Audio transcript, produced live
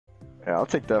Yeah, I'll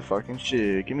take that fucking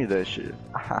shit. Give me that shit.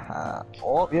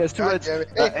 Oh, yeah, it's two God reds. damn it.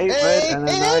 8 red and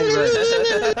then 9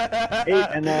 red. 8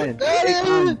 and 9. 8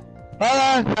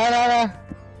 and 9.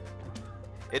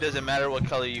 It doesn't matter what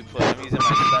color you put. I'm using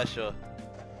my special.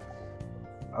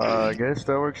 I guess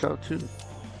that works out too.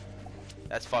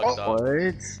 That's fucked up.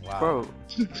 What? Wow. Bro.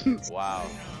 Wow.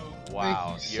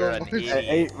 Wow. Thank you You're so an much. idiot.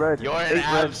 8 red. You're an 8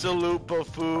 red. absolute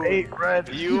buffoon. 8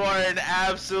 red. You are an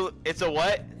absolute. It's a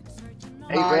what?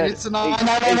 8 9, red. it's a 9. 8.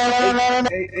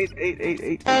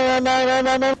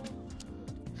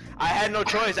 I had no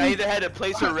choice. I either had to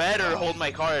place a red or hold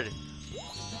my card.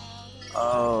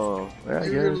 Oh, yeah,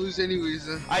 You're gonna yeah. lose anyways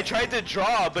then. I tried to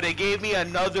draw, but it gave me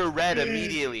another red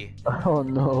immediately. Oh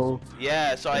no.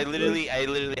 Yeah, so I literally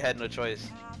had no choice.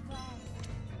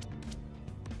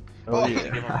 Oh Give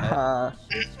him a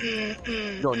yeah.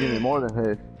 You don't give me more than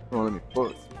head. You don't let me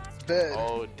fuck. Bad.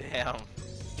 Oh damn!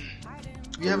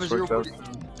 You have a This works 0. out.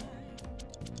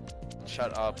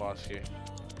 Shut up, Oscar.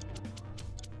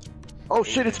 Oh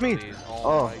shit, it's me. Please. Oh,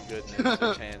 Oh. my goodness,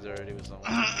 the chains already with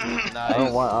someone. Nice. I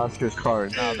don't want Oscar's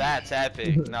card. Now that's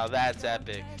epic. Now that's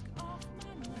epic.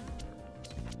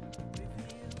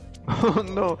 Oh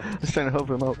no, I was trying to help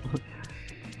him out.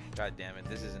 God damn it,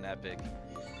 this isn't epic.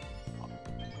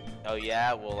 Oh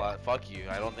yeah, well fuck you.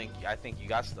 I think you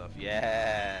got stuff.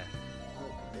 Yeah.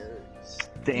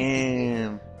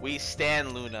 Damn. We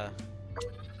stan Luna.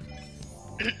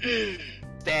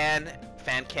 Stan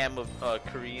fan cam of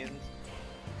Koreans.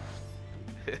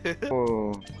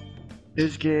 Oh.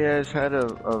 His gay ass had a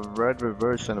red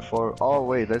reverse and a 4. Oh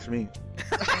wait, that's me.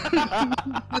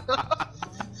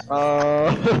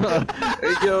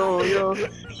 Hey, yo,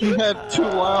 he had 2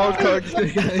 wild cards,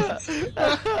 guys.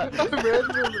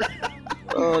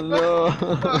 Oh no.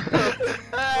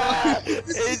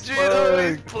 Adrian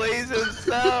always plays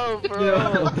himself,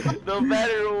 bro. No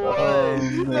matter what,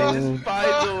 he just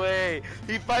finds a way.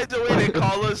 He finds a way to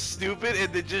call us stupid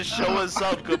and then just show us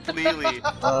up completely.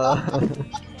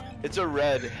 It's a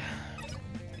red.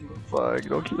 Fuck,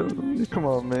 don't kill me. Come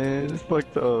on, man. It's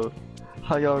fucked up.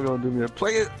 How y'all gonna do me?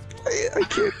 Play it. I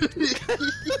can't.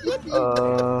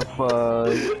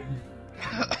 Fuck.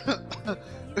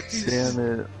 Damn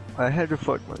it. I had to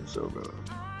fuck myself, bro.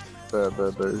 But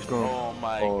it's going. Oh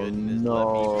my Oh, goodness. no.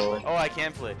 Let me play. Oh, I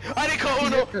can't play. I didn't call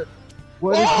Uno.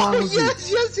 What is wrong with you?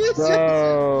 Yes.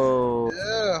 Bro.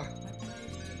 Yeah.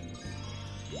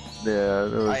 Yeah,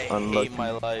 that was I unlucky. hate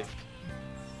my life.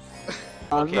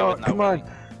 Oh Okay, no, with not come on.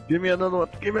 winning. Give me another one.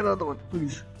 Give me another one,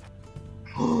 please.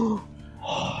 Oh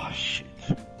shit.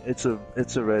 It's a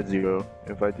red 0.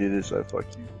 If I do this, I fuck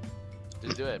you.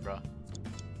 Just do it, bro.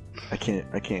 I can't.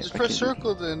 Just press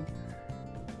circle then.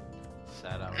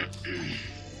 Sad hours.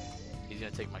 He's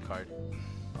gonna take my card.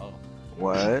 Oh.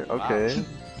 What? Okay.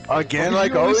 Wow. Again,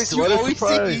 like always. What a always take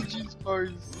surprise! Adrian's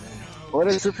cards. What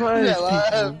a surprise! Yeah,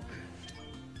 laugh.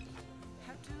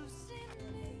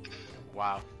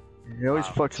 Wow. He always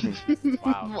Wow. fucks me.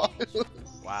 Wow.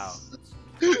 Wow.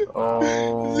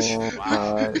 Oh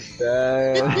my,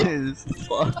 that is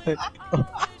fun.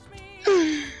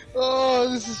 Oh,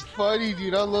 this is funny,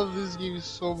 dude. I love this game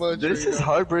so much. This right is now.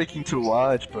 heartbreaking to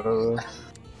watch, bro.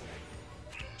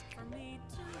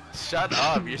 Shut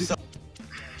up. You're so.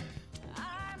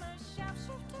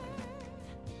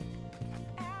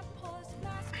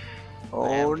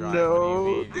 Oh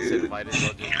no, dude. Might as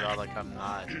well just draw like I'm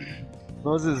not.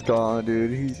 Moses is gone,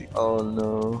 dude. He's. Oh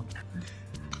no.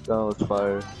 That was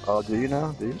fire. Oh, do you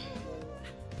now? Do you?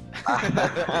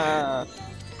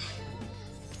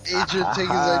 Adrian, take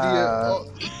his idea.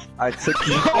 Oh. I took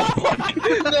you.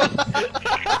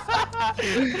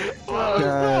 What was God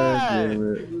that?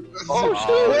 damn it. Oh,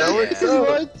 shit, that works out.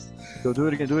 What? Go do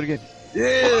it again, do it again.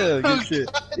 Yeah, good shit.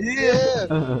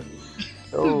 Yeah.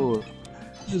 Oh,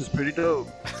 this is pretty dope.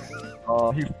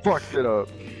 Oh, he fucked it up.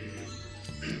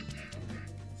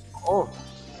 Oh,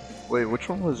 wait, which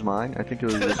one was mine? I think it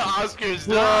was this one. Oscars,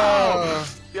 no!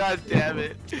 God damn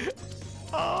it.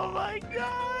 Oh my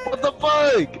god. What the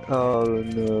fuck? Oh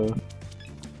no.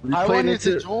 We I played wanted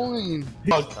into- to join.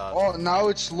 Oh, Oh, now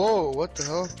it's low. What the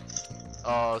hell?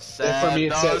 oh for sad. me,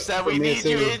 it's No, sad. sad. For We me, need it's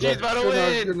you. sad. Adrian's about to Good now,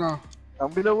 it's win. good now.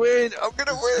 I'm gonna win. I'm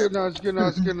gonna It's good win. now, it's good now,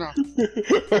 it's good now.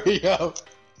 Hurry up.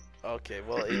 Okay,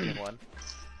 well, Adrian won.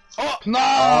 Oh! No!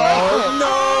 Oh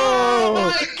no!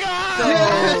 my god!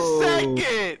 No!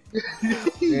 Second!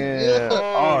 Yeah.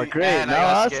 Oh, great. And I Now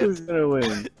got Oscar's gonna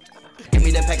win. Give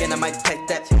me the pack and I might take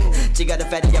that. She got a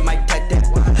fatty, I might take that.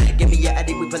 Give me your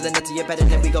addy, we pullin' up to your bed and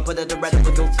then we gon' put it around and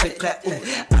we go click clap. Ooh.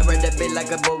 I run that bit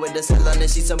like a boy with a cell on it.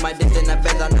 She saw my dick, then I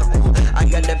bet on her. Ooh. I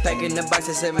got the pack in the box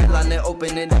and 7 on it.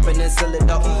 Open it up and then seal it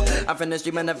up. I'm from the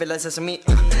street, man, I feel like sesame.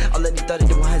 All of these thought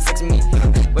they want sex with me.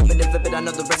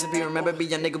 know the recipe. Remember me,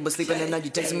 young nigga was sleeping and now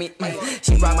you texting me.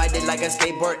 She ride my dick like a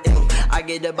skateboard. Ew. I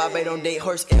get a bob, I don't date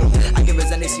horse. Ew. I give her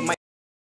Zenny, she might.